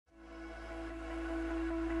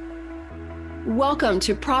Welcome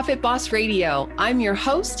to Profit Boss Radio. I'm your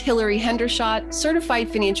host, Hillary Hendershot,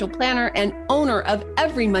 certified financial planner and owner of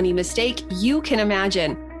every money mistake you can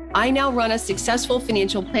imagine. I now run a successful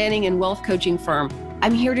financial planning and wealth coaching firm.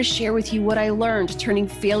 I'm here to share with you what I learned turning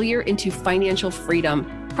failure into financial freedom.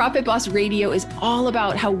 Profit Boss Radio is all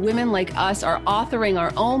about how women like us are authoring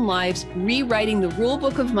our own lives, rewriting the rule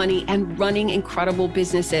book of money, and running incredible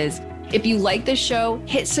businesses. If you like this show,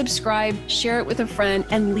 hit subscribe, share it with a friend,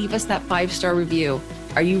 and leave us that 5-star review.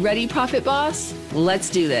 Are you ready, Profit Boss? Let's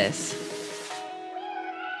do this.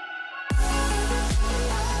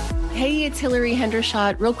 Hey, it's Hillary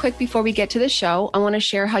Hendershot. Real quick before we get to the show, I want to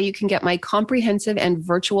share how you can get my comprehensive and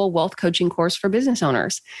virtual wealth coaching course for business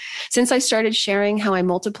owners. Since I started sharing how I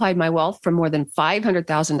multiplied my wealth from more than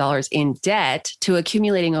 $500,000 in debt to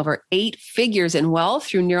accumulating over 8 figures in wealth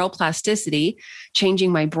through neuroplasticity,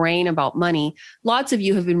 changing my brain about money, lots of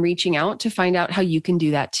you have been reaching out to find out how you can do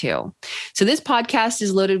that too. So this podcast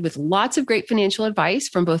is loaded with lots of great financial advice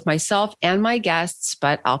from both myself and my guests,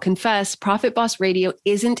 but I'll confess, Profit Boss Radio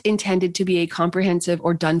isn't intended to be a comprehensive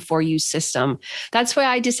or done-for-you system. That's why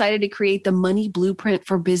I decided to create the Money Blueprint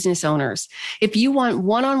for business owners. If you want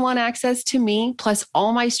one-on-one access to me, plus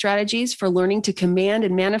all my strategies for learning to command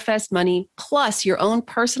and manifest money, plus your own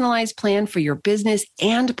personalized plan for your business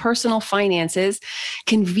and personal finances,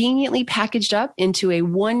 conveniently packaged up into a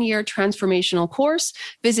 1-year transformational course,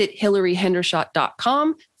 visit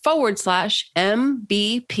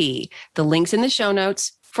hillaryhendershot.com/MBP. The link's in the show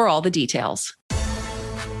notes for all the details.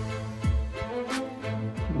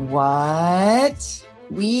 What?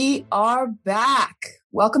 We are back.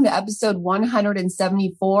 Welcome to episode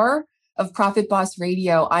 174 of Profit Boss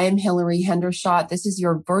Radio. I am Hillary Hendershot. This is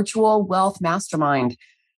your virtual wealth mastermind.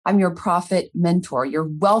 I'm your profit mentor, your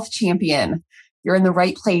wealth champion. You're in the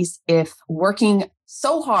right place if working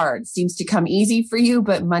so hard seems to come easy for you,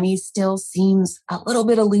 but money still seems a little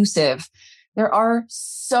bit elusive. There are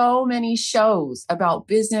so many shows about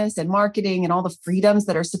business and marketing and all the freedoms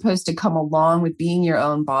that are supposed to come along with being your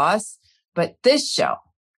own boss. But this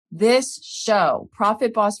show,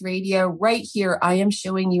 Profit Boss Radio, right here, I am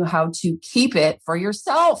showing you how to keep it for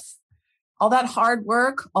yourself. All that hard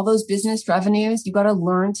work, all those business revenues, you got to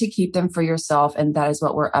learn to keep them for yourself. And that is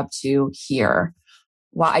what we're up to here.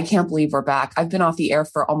 Wow, I can't believe we're back. I've been off the air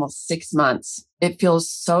for almost 6 months. It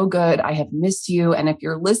feels so good. I have missed you. And if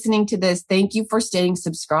you're listening to this, thank you for staying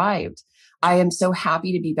subscribed. I am so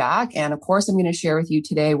happy to be back. And of course, I'm going to share with you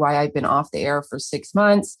today why I've been off the air for 6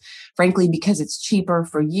 months. Frankly, because it's cheaper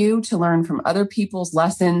for you to learn from other people's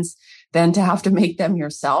lessons than to have to make them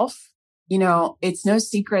yourself. You know, it's no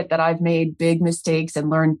secret that I've made big mistakes and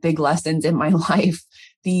learned big lessons in my life.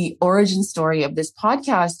 The origin story of this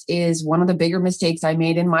podcast is one of the bigger mistakes I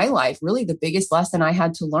made in my life, really the biggest lesson I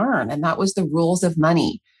had to learn. And that was the rules of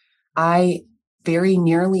money. I very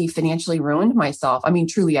nearly financially ruined myself. I mean,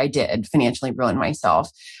 truly, I did financially ruin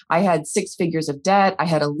myself. I had 6 figures of debt. I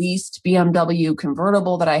had a leased BMW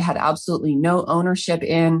convertible that I had absolutely no ownership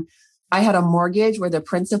in. I had a mortgage where the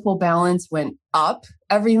principal balance went up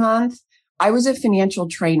every month. I was a financial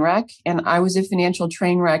train wreck, and I was a financial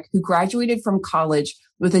train wreck who graduated from college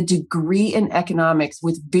with a degree in economics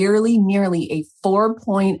with barely nearly a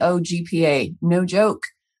 4.0 GPA. No joke.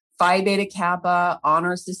 Phi Beta Kappa,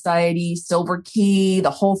 Honor Society, Silver Key, the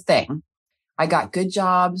whole thing. I got good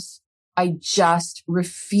jobs. I just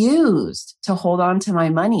refused to hold on to my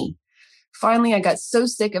money. Finally, I got so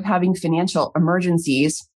sick of having financial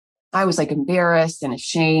emergencies. I was like embarrassed and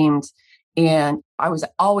ashamed. And I was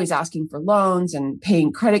always asking for loans and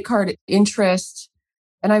paying credit card interest.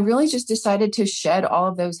 And I really just decided to shed all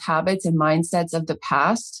of those habits and mindsets of the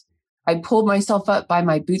past. I pulled myself up by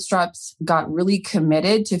my bootstraps, got really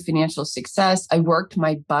committed to financial success. I worked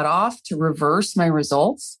my butt off to reverse my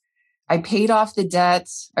results. I paid off the debt.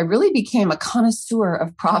 I really became a connoisseur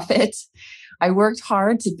of profit. I worked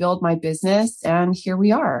hard to build my business, and here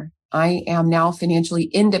we are. I am now financially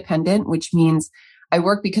independent, which means I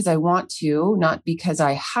work because I want to, not because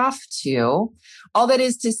I have to. All that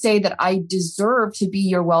is to say that I deserve to be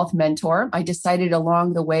your wealth mentor. I decided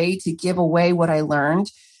along the way to give away what I learned,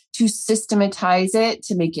 to systematize it,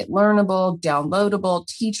 to make it learnable, downloadable,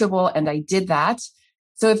 teachable, and I did that.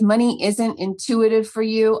 So if money isn't intuitive for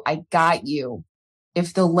you, I got you.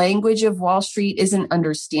 If the language of Wall Street isn't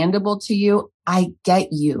understandable to you, I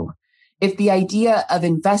get you. If the idea of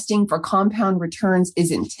investing for compound returns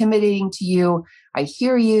is intimidating to you, I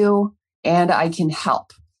hear you and I can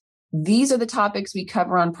help. These are the topics we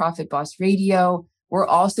cover on Profit Boss Radio. We're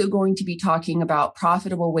also going to be talking about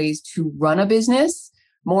profitable ways to run a business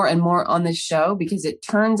more and more on this show because it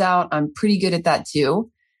turns out I'm pretty good at that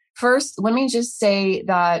too. First, let me just say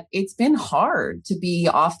that it's been hard to be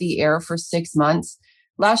off the air for 6 months.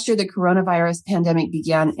 Last year, the coronavirus pandemic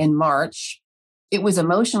began in March. It was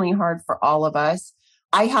emotionally hard for all of us.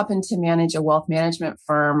 I happen to manage a wealth management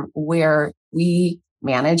firm where we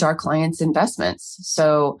manage our clients' investments.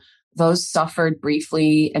 So those suffered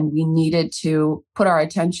briefly, and we needed to put our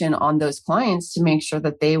attention on those clients to make sure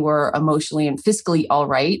that they were emotionally and fiscally all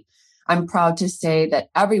right. I'm proud to say that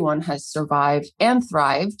everyone has survived and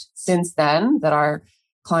thrived since then, that our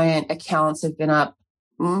client accounts have been up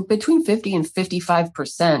between 50 and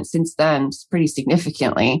 55% since then, pretty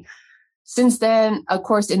significantly. Since then, of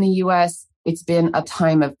course, in the US, it's been a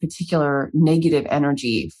time of particular negative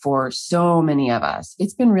energy for so many of us.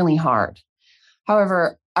 It's been really hard.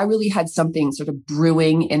 However, I really had something sort of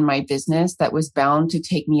brewing in my business that was bound to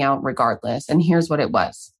take me out regardless. And here's what it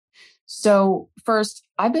was. So first,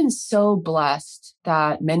 I've been so blessed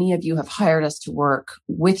that many of you have hired us to work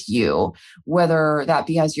with you, whether that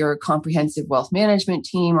be as your comprehensive wealth management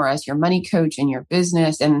team or as your money coach in your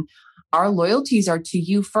business. And our loyalties are to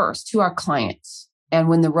you first, to our clients. And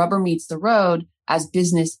when the rubber meets the road, as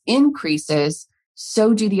business increases,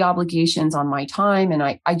 so do the obligations on my time. And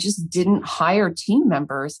I just didn't hire team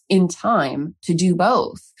members in time to do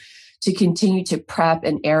both, to continue to prep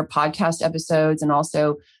and air podcast episodes and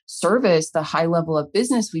also service the high level of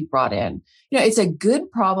business we brought in. It's a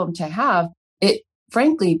good problem to have. It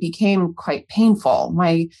frankly became quite painful.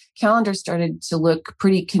 My calendar started to look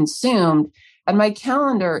pretty consumed. And my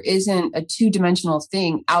calendar isn't a two-dimensional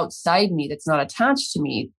thing outside me that's not attached to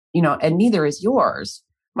me, and neither is yours.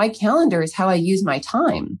 My calendar is how I use my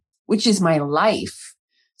time, which is my life.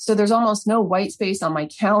 So there's almost no white space on my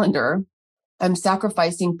calendar. I'm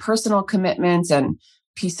sacrificing personal commitments and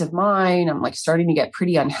peace of mind. I'm starting to get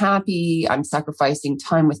pretty unhappy. I'm sacrificing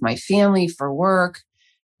time with my family for work.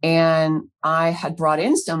 And I had brought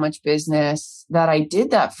in so much business that I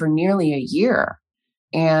did that for nearly a year.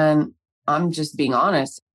 And I'm just being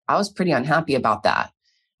honest, I was pretty unhappy about that.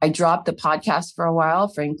 I dropped the podcast for a while,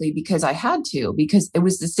 frankly, because I had to, because it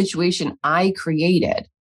was the situation I created.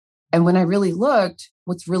 And when I really looked,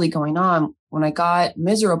 what's really going on, when I got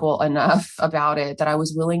miserable enough about it that I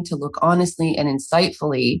was willing to look honestly and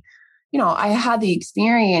insightfully, I had the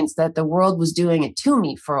experience that the world was doing it to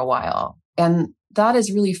me for a while. And that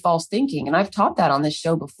is really false thinking. And I've taught that on this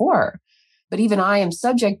show before, but even I am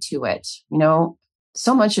subject to it.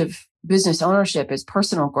 So much of business ownership is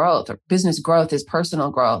personal growth, or business growth is personal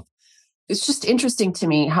growth. It's just interesting to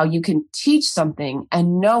me how you can teach something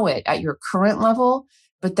and know it at your current level,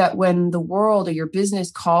 but that when the world or your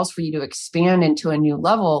business calls for you to expand into a new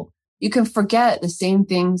level, you can forget the same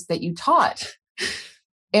things that you taught.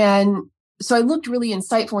 And so I looked really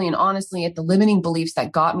insightfully and honestly at the limiting beliefs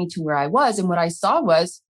that got me to where I was. And what I saw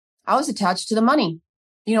was I was attached to the money.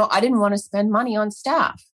 I didn't want to spend money on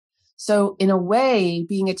staff. So in a way,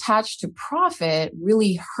 being attached to profit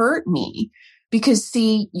really hurt me because,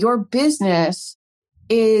 see, your business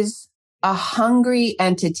is a hungry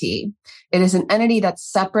entity. It is an entity that's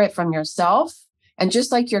separate from yourself. And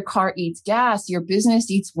just like your car eats gas, your business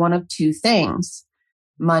eats one of two things: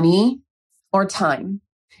 money or time.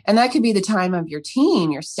 And that could be the time of your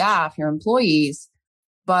team, your staff, your employees.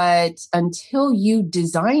 But until you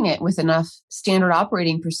design it with enough standard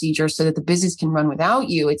operating procedures so that the business can run without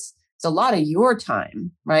you, it's a lot of your time,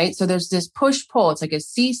 right? So there's this push-pull. It's like a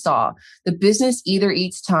seesaw. The business either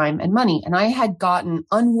eats time and money. And I had gotten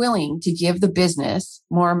unwilling to give the business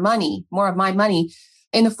more of my money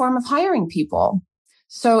in the form of hiring people.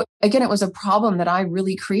 So again, it was a problem that I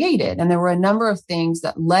really created. And there were a number of things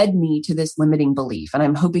that led me to this limiting belief. And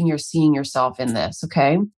I'm hoping you're seeing yourself in this,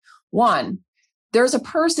 okay? One, there's a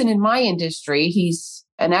person in my industry. He's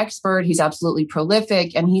an expert. He's absolutely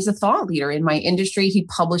prolific, and he's a thought leader in my industry. He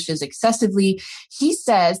publishes excessively. He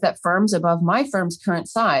says that firms above my firm's current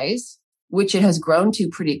size, which it has grown to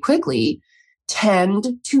pretty quickly,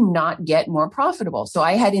 tend to not get more profitable. So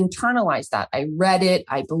I had internalized that. I read it.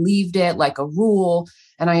 I believed it like a rule,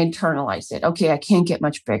 and I internalized it. Okay, I can't get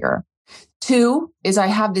much bigger. Two is I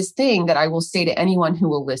have this thing that I will say to anyone who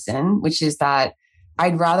will listen, which is that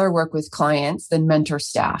I'd rather work with clients than mentor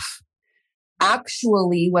staff.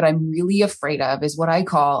 Actually, what I'm really afraid of is what I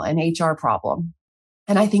call an HR problem.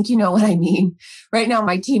 And I think you know what I mean. Right now,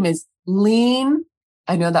 my team is lean.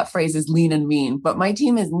 I know that phrase is lean and mean, but my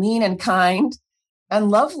team is lean and kind and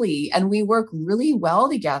lovely. And we work really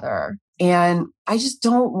well together. And I just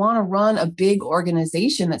don't want to run a big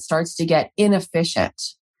organization that starts to get inefficient.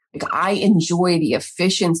 I enjoy the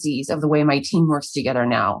efficiencies of the way my team works together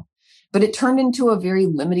now, but it turned into a very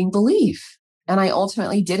limiting belief. And I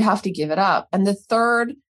ultimately did have to give it up. And the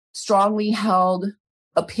third strongly held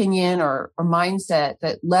opinion or mindset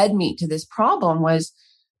that led me to this problem was,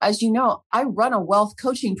 as you know, I run a wealth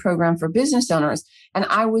coaching program for business owners, and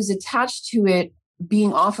I was attached to it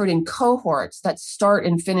being offered in cohorts that start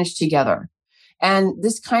and finish together. And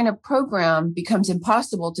this kind of program becomes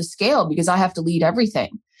impossible to scale because I have to lead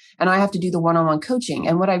everything and I have to do the one-on-one coaching.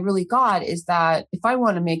 And what I really got is that if I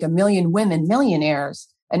want to make 1 million women millionaires,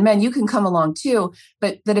 and men, you can come along too,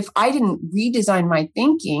 but that if I didn't redesign my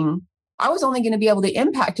thinking, I was only going to be able to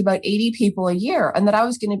impact about 80 people a year, and that I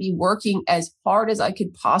was going to be working as hard as I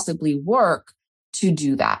could possibly work to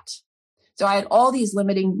do that. So I had all these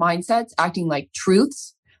limiting mindsets acting like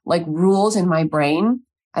truths, like rules in my brain.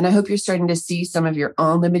 And I hope you're starting to see some of your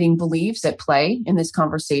own limiting beliefs at play in this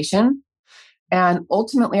conversation. And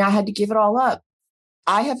ultimately, I had to give it all up.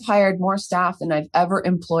 I have hired more staff than I've ever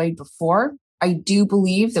employed before. I do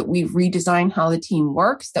believe that we've redesigned how the team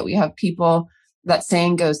works, that we have people, that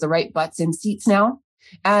saying goes, the right butts in seats now.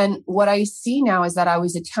 And what I see now is that I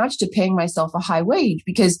was attached to paying myself a high wage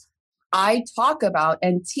because I talk about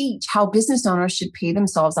and teach how business owners should pay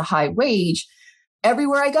themselves a high wage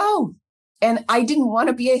everywhere I go. And I didn't want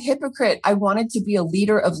to be a hypocrite. I wanted to be a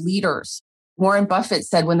leader of leaders. Warren Buffett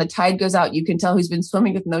said, when the tide goes out, you can tell who's been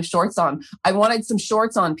swimming with no shorts on. I wanted some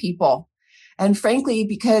shorts on, people. And frankly,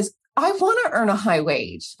 because I want to earn a high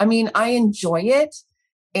wage. I mean, I enjoy it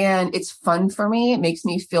and it's fun for me. It makes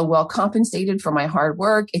me feel well compensated for my hard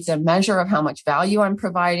work. It's a measure of how much value I'm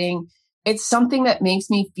providing. It's something that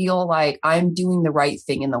makes me feel like I'm doing the right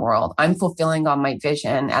thing in the world. I'm fulfilling on my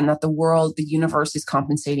vision and that the world, the universe is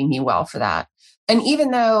compensating me well for that. And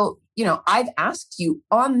even though, I've asked you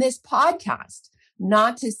on this podcast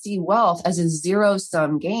not to see wealth as a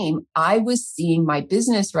zero-sum game, I was seeing my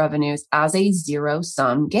business revenues as a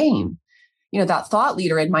zero-sum game. That thought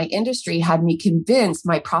leader in my industry had me convinced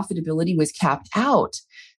my profitability was capped out.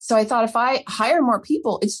 So I thought if I hire more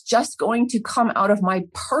people, it's just going to come out of my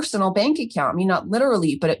personal bank account. I mean, not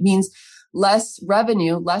literally, but it means less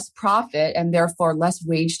revenue, less profit, and therefore less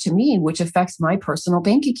wage to me, which affects my personal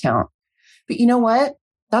bank account. But you know what?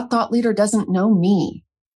 That thought leader doesn't know me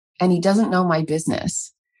and he doesn't know my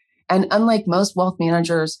business. And unlike most wealth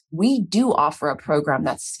managers, we do offer a program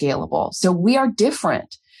that's scalable. So we are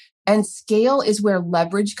different. And scale is where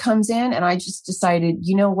leverage comes in. And I just decided,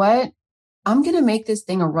 you know what? I'm going to make this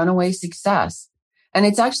thing a runaway success. And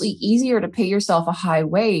it's actually easier to pay yourself a high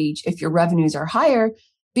wage if your revenues are higher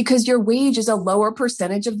because your wage is a lower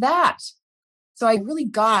percentage of that. So I really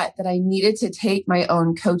got that I needed to take my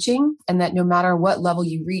own coaching and that no matter what level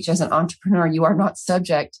you reach as an entrepreneur, you are not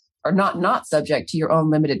subject to your own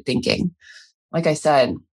limited thinking. Like I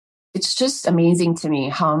said, it's just amazing to me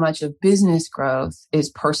how much of business growth is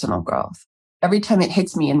personal growth. Every time it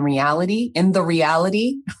hits me in the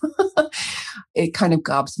reality, it kind of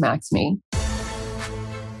gobsmacks me.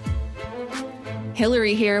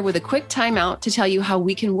 Hillary here with a quick timeout to tell you how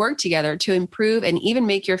we can work together to improve and even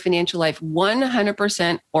make your financial life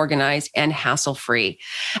 100% organized and hassle-free.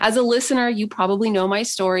 As a listener, you probably know my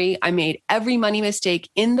story. I made every money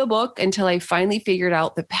mistake in the book until I finally figured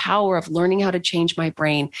out the power of learning how to change my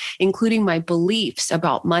brain, including my beliefs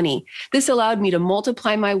about money. This allowed me to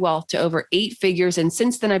multiply my wealth to over 8 figures. And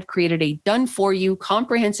since then, I've created a done-for-you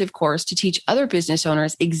comprehensive course to teach other business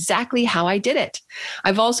owners exactly how I did it.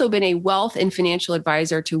 I've also been a wealth and financial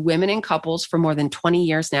advisor to women and couples for more than 20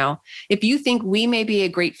 years now. If you think we may be a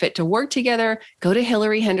great fit to work together, go to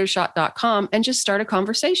hillaryhendershot.com and just start a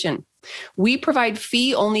conversation. We provide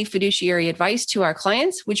fee-only fiduciary advice to our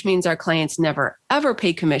clients, which means our clients never, ever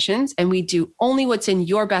pay commissions, and we do only what's in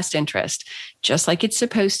your best interest, just like it's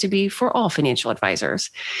supposed to be for all financial advisors.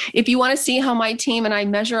 If you want to see how my team and I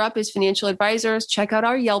measure up as financial advisors, check out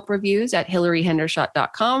our Yelp reviews at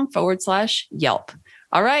hillaryhendershot.com/Yelp.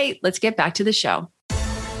 All right, let's get back to the show.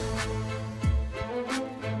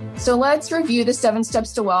 So let's review the 7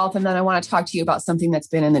 steps to wealth. And then I want to talk to you about something that's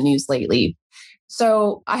been in the news lately.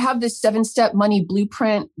 So I have this 7-step money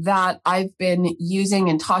blueprint that I've been using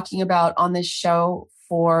and talking about on this show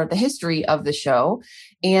for the history of the show.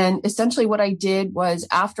 And essentially what I did was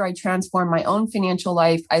after I transformed my own financial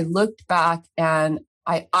life, I looked back and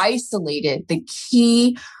I isolated the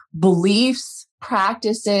key beliefs,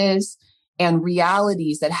 practices, and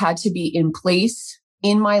realities that had to be in place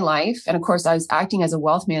in my life. And of course, I was acting as a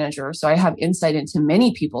wealth manager, so I have insight into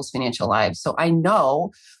many people's financial lives. So I know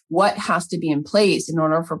what has to be in place in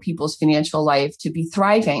order for people's financial life to be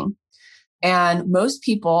thriving. And most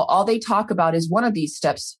people, all they talk about is one of these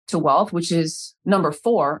steps to wealth, which is number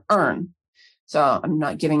 4, earn. So I'm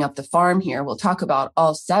not giving up the farm here. We'll talk about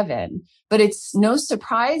all 7, but it's no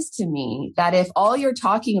surprise to me that if all you're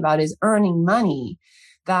talking about is earning money,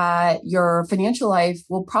 that your financial life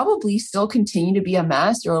will probably still continue to be a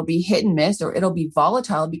mess, or it'll be hit and miss, or it'll be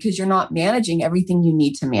volatile because you're not managing everything you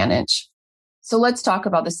need to manage. So let's talk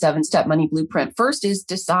about the 7-step money blueprint. First is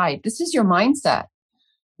decide. This is your mindset.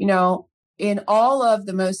 In all of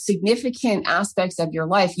the most significant aspects of your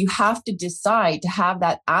life, you have to decide to have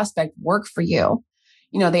that aspect work for you.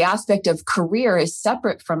 The aspect of career is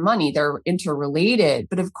separate from money. They're interrelated.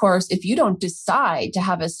 But of course, if you don't decide to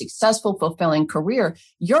have a successful, fulfilling career,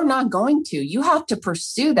 you're not going to. You have to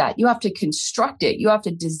pursue that. You have to construct it. You have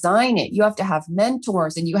to design it. You have to have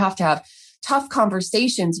mentors, and you have to have tough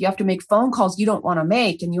conversations. You have to make phone calls you don't want to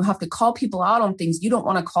make, and you have to call people out on things you don't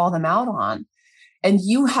want to call them out on. And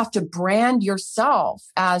you have to brand yourself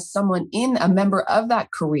as someone in a member of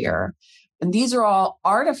that career. And these are all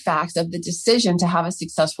artifacts of the decision to have a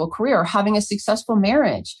successful career or having a successful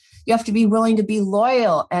marriage. You have to be willing to be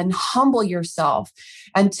loyal and humble yourself,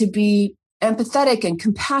 and to be empathetic and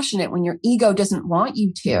compassionate when your ego doesn't want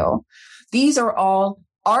you to. These are all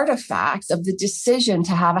artifacts of the decision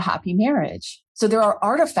to have a happy marriage. So there are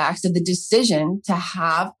artifacts of the decision to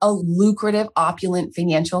have a lucrative, opulent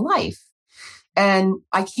financial life. And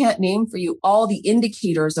I can't name for you all the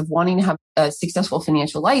indicators of wanting to have a successful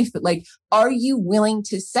financial life, but are you willing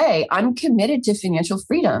to say, I'm committed to financial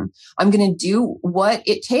freedom? I'm going to do what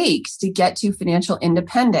it takes to get to financial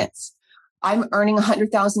independence. I'm earning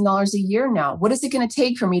 $100,000 a year now. What is it going to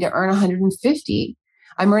take for me to earn 150?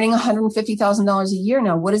 I'm earning $150,000 a year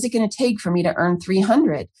now. What is it going to take for me to earn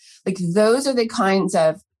 300? Those are the kinds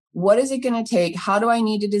of, what is it going to take? How do I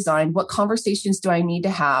need to design? What conversations do I need to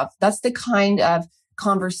have? That's the kind of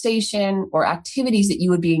conversation or activities that you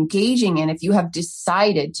would be engaging in if you have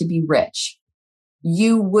decided to be rich.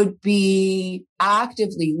 You would be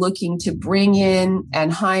actively looking to bring in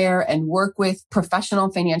and hire and work with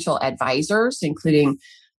professional financial advisors, including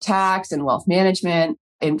tax and wealth management,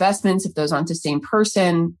 investments, if those aren't the same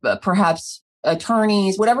person, but perhaps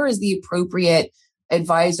attorneys, whatever is the appropriate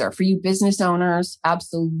advisor. For you business owners,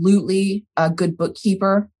 absolutely a good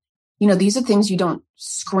bookkeeper. These are things you don't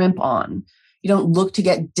scrimp on. You don't look to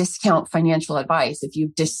get discount financial advice if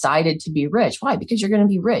you've decided to be rich. Why? Because you're going to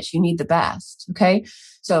be rich. You need the best. Okay.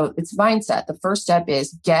 So it's mindset. The first step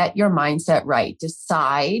is get your mindset right.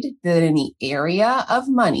 Decide that in the area of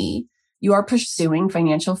money, you are pursuing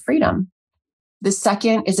financial freedom. The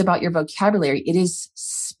second is about your vocabulary. It is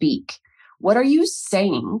speak. What are you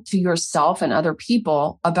saying to yourself and other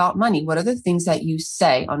people about money? What are the things that you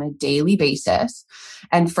say on a daily basis?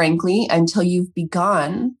 And frankly, until you've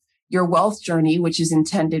begun your wealth journey, which is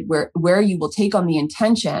intended where you will take on the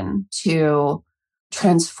intention to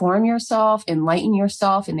transform yourself, enlighten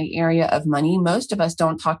yourself in the area of money, most of us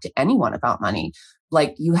don't talk to anyone about money.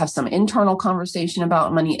 You have some internal conversation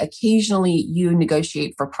about money. Occasionally you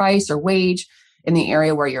negotiate for price or wage in the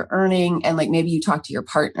area where you're earning. And maybe you talk to your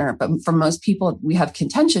partner, but for most people, we have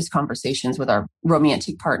contentious conversations with our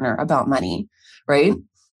romantic partner about money, right?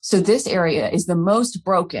 So this area is the most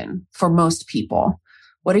broken for most people.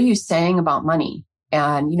 What are you saying about money?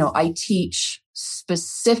 And, I teach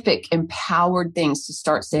specific empowered things to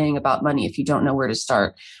start saying about money if you don't know where to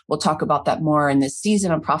start. We'll talk about that more in this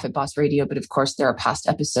season on Profit Boss Radio, but of course, there are past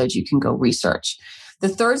episodes you can go research. The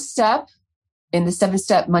third step in the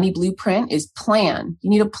 7-step money blueprint is plan. You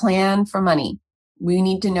need a plan for money. We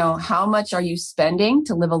need to know, how much are you spending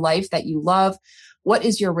to live a life that you love? What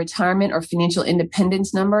is your retirement or financial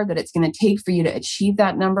independence number that it's going to take for you to achieve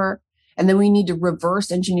that number? And then we need to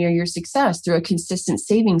reverse engineer your success through a consistent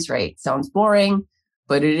savings rate. Sounds boring,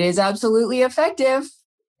 but it is absolutely effective.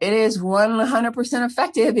 It is 100%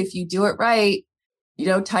 effective if you do it right.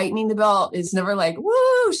 Tightening the belt is never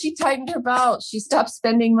woo, she tightened her belt. She stopped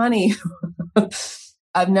spending money.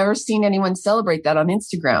 I've never seen anyone celebrate that on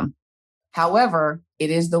Instagram. However, it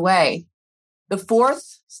is the way. The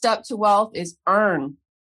fourth step to wealth is earn.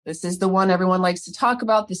 This is the one everyone likes to talk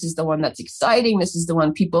about. This is the one that's exciting. This is the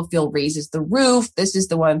one people feel raises the roof. This is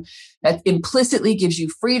the one that implicitly gives you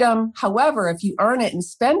freedom. However, if you earn it and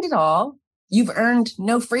spend it all, you've earned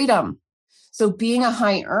no freedom. So being a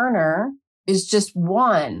high earner is just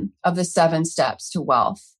one of the 7 steps to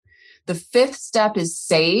wealth. The 5th step is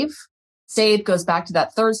save. Save goes back to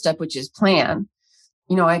that 3rd step, which is plan.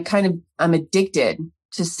 I'm addicted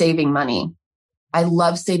to saving money. I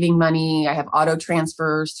love saving money. I have auto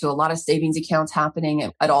transfers to a lot of savings accounts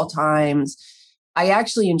happening at all times. I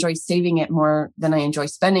actually enjoy saving it more than I enjoy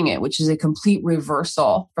spending it, which is a complete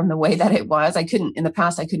reversal from the way that it was. In the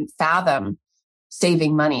past, I couldn't fathom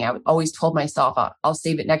saving money. I always told myself, I'll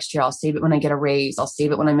save it next year. I'll save it when I get a raise. I'll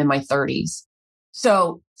save it when I'm in my 30s.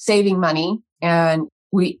 So saving money. And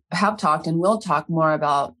we have talked and will talk more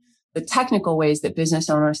about the technical ways that business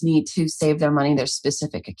owners need to save their money. There's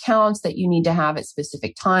specific accounts that you need to have at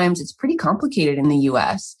specific times. It's pretty complicated in the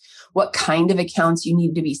US. What kind of accounts you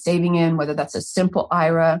need to be saving in, whether that's a simple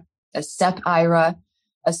IRA, a SEP IRA,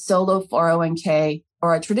 a solo 401k,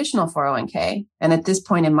 or a traditional 401k. And at this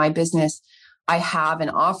point in my business, I have and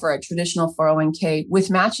offer a traditional 401k with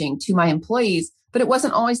matching to my employees, but it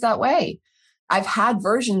wasn't always that way. I've had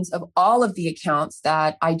versions of all of the accounts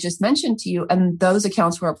that I just mentioned to you, and those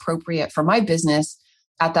accounts were appropriate for my business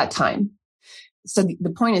at that time. So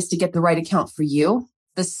the point is to get the right account for you.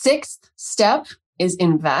 The sixth step is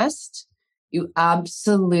invest. You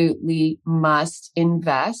absolutely must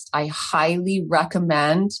invest. I highly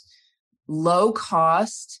recommend low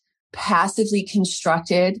cost, passively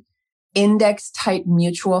constructed, index type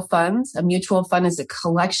mutual funds. A mutual fund is a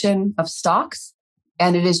collection of stocks,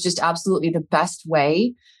 and it is just absolutely the best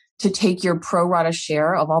way to take your pro rata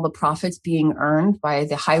share of all the profits being earned by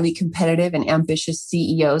the highly competitive and ambitious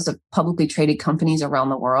CEOs of publicly traded companies around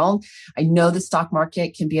the world. I know the stock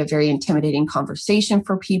market can be a very intimidating conversation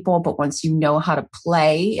for people, but once you know how to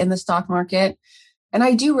play in the stock market, and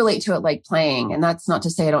I do relate to it like playing, and that's not to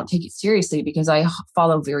say I don't take it seriously because I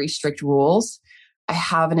follow very strict rules. I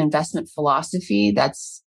have an investment philosophy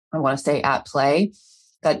that's, I want to say, at play,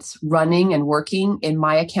 that's running and working in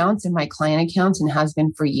my accounts, in my client accounts, and has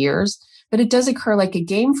been for years. But it does occur like a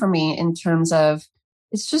game for me in terms of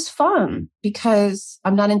it's just fun because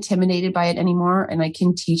I'm not intimidated by it anymore. And I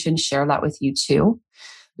can teach and share that with you too.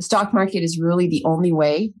 The stock market is really the only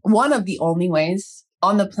way, one of the only ways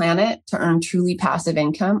on the planet to earn truly passive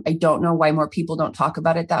income. I don't know why more people don't talk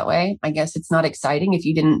about it that way. I guess it's not exciting if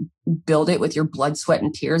you didn't build it with your blood, sweat,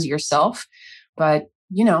 and tears yourself. But,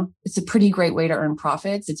 you know, it's a pretty great way to earn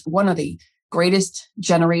profits. It's one of the greatest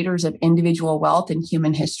generators of individual wealth in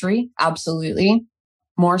human history. Absolutely.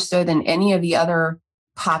 More so than any of the other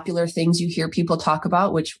popular things you hear people talk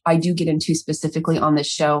about, which I do get into specifically on this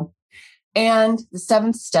show. And the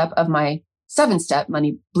seventh step of my 7-step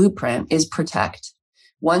money blueprint is protect.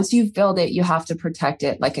 Once you've built it, you have to protect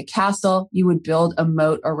it. Like a castle, you would build a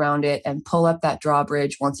moat around it and pull up that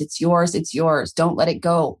drawbridge. Once it's yours, it's yours. Don't let it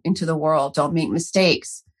go into the world. Don't make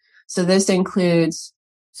mistakes. So this includes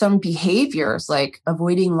some behaviors like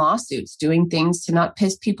avoiding lawsuits, doing things to not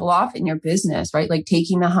piss people off in your business, right? Like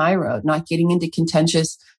taking the high road, not getting into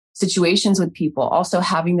contentious situations with people. Also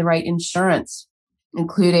having the right insurance,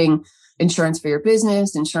 including insurance for your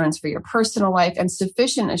business, insurance for your personal life, and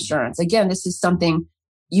sufficient assurance. Again, this is something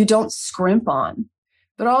you don't scrimp on,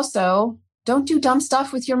 but also don't do dumb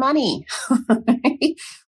stuff with your money.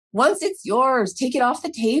 Once it's yours, take it off the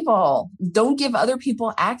table. Don't give other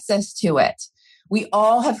people access to it. We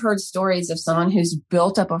all have heard stories of someone who's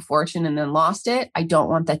built up a fortune and then lost it. I don't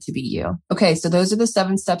want that to be you. Okay, so those are the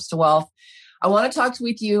 7 steps to wealth. I want to talk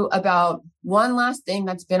with you about one last thing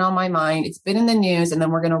that's been on my mind. It's been in the news, and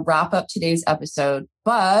then we're going to wrap up today's episode.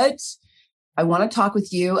 But I want to talk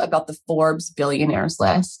with you about the Forbes Billionaires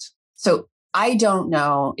list. So I don't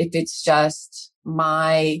know if it's just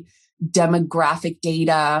my demographic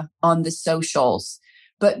data on the socials,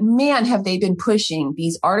 but man, have they been pushing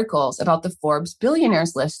these articles about the Forbes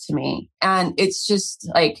Billionaires list to me. And it's just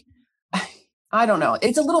like, I don't know.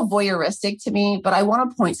 It's a little voyeuristic to me, but I want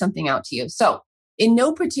to point something out to you. So in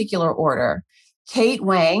no particular order, Kate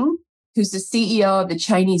Wang, who's the CEO of the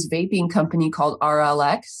Chinese vaping company called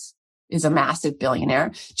RLX, is a massive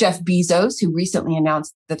billionaire. Jeff Bezos, who recently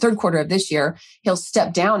announced the third quarter of this year, he'll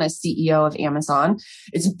step down as CEO of Amazon.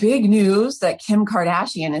 It's big news that Kim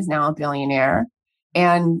Kardashian is now a billionaire.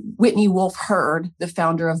 And Whitney Wolfe Herd, the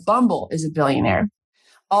founder of Bumble, is a billionaire.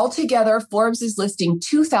 Altogether, Forbes is listing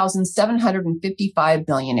 2,755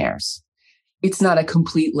 billionaires. It's not a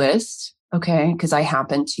complete list, okay, because I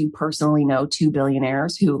happen to personally know 2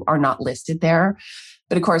 billionaires who are not listed there.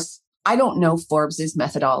 But of course, I don't know Forbes's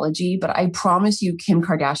methodology, but I promise you Kim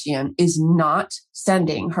Kardashian is not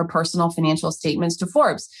sending her personal financial statements to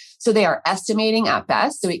Forbes. So they are estimating at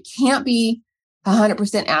best. So it can't be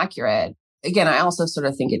 100% accurate. Again, I also sort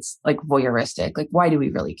of think it's like voyeuristic. Like, why do we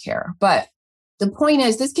really care? But the point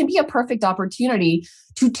is, this can be a perfect opportunity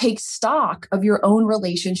to take stock of your own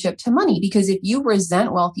relationship to money, because if you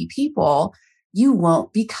resent wealthy people, you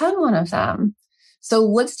won't become one of them. So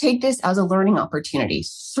let's take this as a learning opportunity,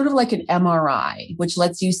 sort of like an MRI, which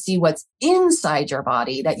lets you see what's inside your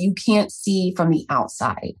body that you can't see from the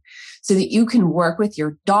outside, so that you can work with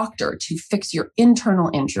your doctor to fix your internal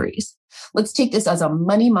injuries. Let's take this as a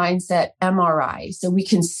money mindset MRI, so we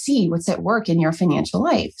can see what's at work in your financial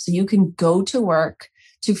life, so you can go to work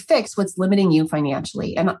to fix what's limiting you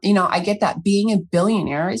financially. And, you know, I get that being a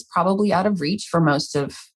billionaire is probably out of reach for most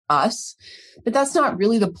of us. But that's not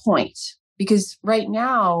really the point, because right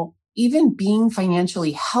now, even being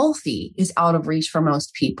financially healthy is out of reach for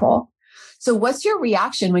most people. So what's your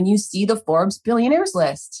reaction when you see the Forbes Billionaires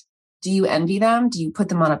list? Do you envy them? Do you put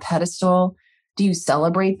them on a pedestal? Do you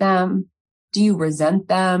celebrate them? Do you resent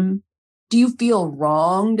them? Do you feel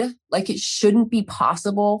wronged? Like it shouldn't be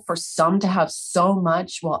possible for some to have so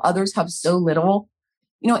much while others have so little?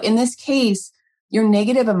 In this case, your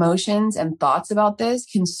negative emotions and thoughts about this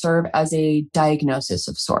can serve as a diagnosis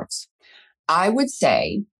of sorts. I would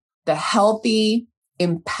say the healthy,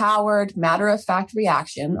 empowered, matter-of-fact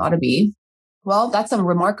reaction ought to be, well, that's a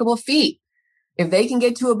remarkable feat. If they can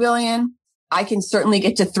get to 1 billion, I can certainly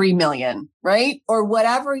get to 3 million, right? Or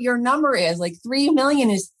whatever your number is, like 3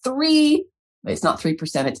 million is it's not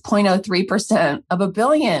 3%, it's 0.03% of 1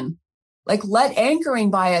 billion. Like let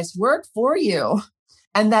anchoring bias work for you.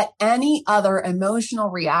 And that any other emotional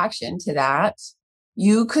reaction to that,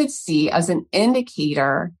 you could see as an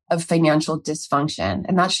indicator of financial dysfunction.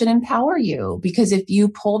 And that should empower you, because if you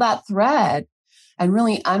pull that thread and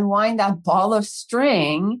really unwind that ball of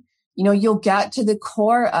string, you'll get to the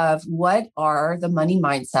core of what are the money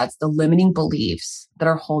mindsets, the limiting beliefs that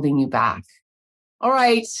are holding you back. All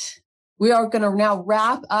right. We are going to now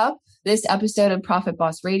wrap up this episode of Profit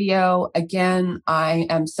Boss Radio. Again, I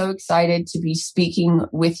am so excited to be speaking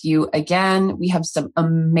with you again. We have some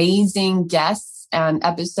amazing guests and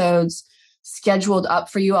episodes scheduled up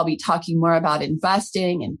for you. I'll be talking more about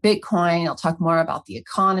investing and Bitcoin. I'll talk more about the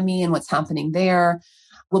economy and what's happening there.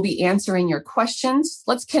 We'll be answering your questions.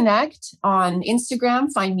 Let's connect on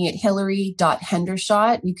Instagram. Find me at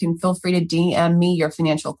hillary.hendershot. You can feel free to DM me your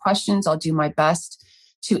financial questions. I'll do my best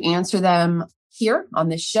to answer them here on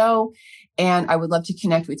this show. And I would love to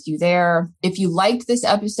connect with you there. If you liked this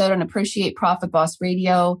episode and appreciate Profit Boss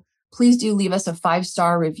Radio, please do leave us a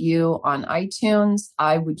 5-star review on iTunes.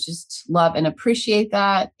 I would just love and appreciate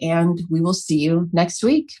that. And we will see you next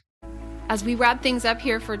week. As we wrap things up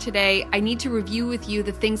here for today, I need to review with you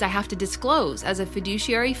the things I have to disclose as a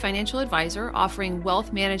fiduciary financial advisor offering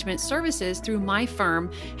wealth management services through my firm,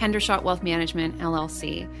 Hendershot Wealth Management,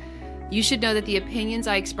 LLC. You should know that the opinions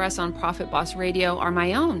I express on Profit Boss Radio are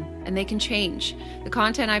my own, and they can change. The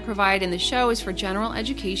content I provide in the show is for general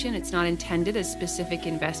education. It's not intended as specific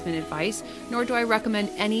investment advice, nor do I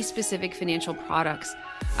recommend any specific financial products.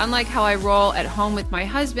 Unlike how I roll at home with my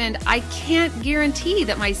husband, I can't guarantee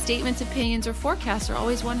that my statements, opinions, or forecasts are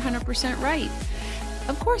always 100% right.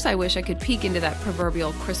 Of course, I wish I could peek into that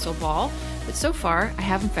proverbial crystal ball, but so far, I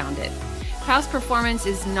haven't found it. Past performance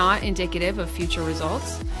is not indicative of future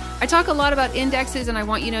results. I talk a lot about indexes, and I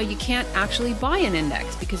want you to know you can't actually buy an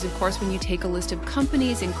index because, of course, when you take a list of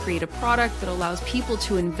companies and create a product that allows people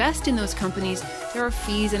to invest in those companies, there are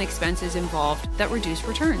fees and expenses involved that reduce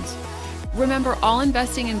returns. Remember, all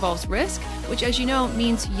investing involves risk, which, as you know,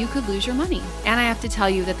 means you could lose your money. And I have to tell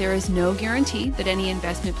you that there is no guarantee that any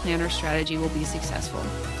investment plan or strategy will be successful.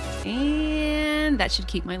 And that should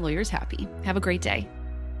keep my lawyers happy. Have a great day.